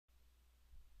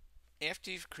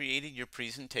After you've created your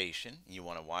presentation, you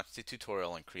want to watch the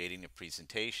tutorial on creating a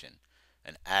presentation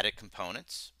and added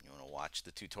components. You want to watch the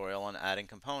tutorial on adding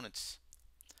components.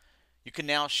 You can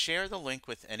now share the link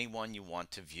with anyone you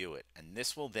want to view it, and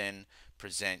this will then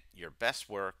present your best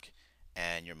work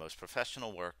and your most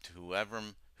professional work to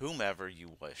whomever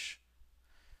you wish.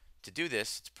 To do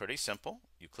this, it's pretty simple.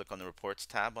 You click on the Reports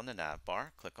tab on the nav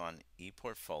bar, click on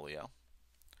ePortfolio.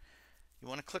 You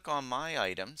want to click on My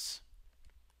Items,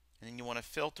 and then you want to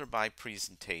filter by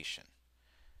presentation.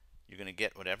 You're going to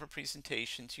get whatever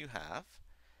presentations you have.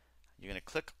 You're going to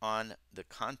click on the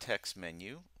context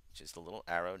menu, which is the little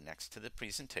arrow next to the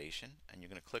presentation, and you're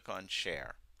going to click on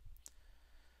Share.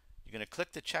 You're going to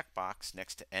click the checkbox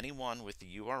next to anyone with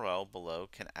the URL below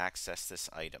can access this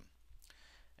item.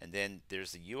 And then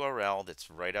there's the URL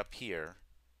that's right up here.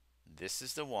 This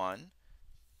is the one,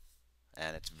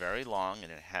 and it's very long,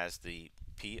 and it has the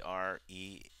PRESLD.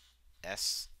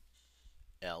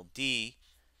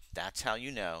 That's how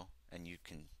you know, and you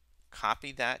can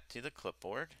copy that to the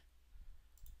clipboard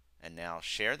and now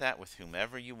share that with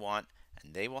whomever you want,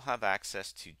 and they will have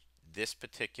access to this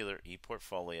particular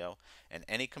ePortfolio and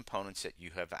any components that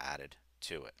you have added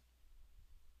to it.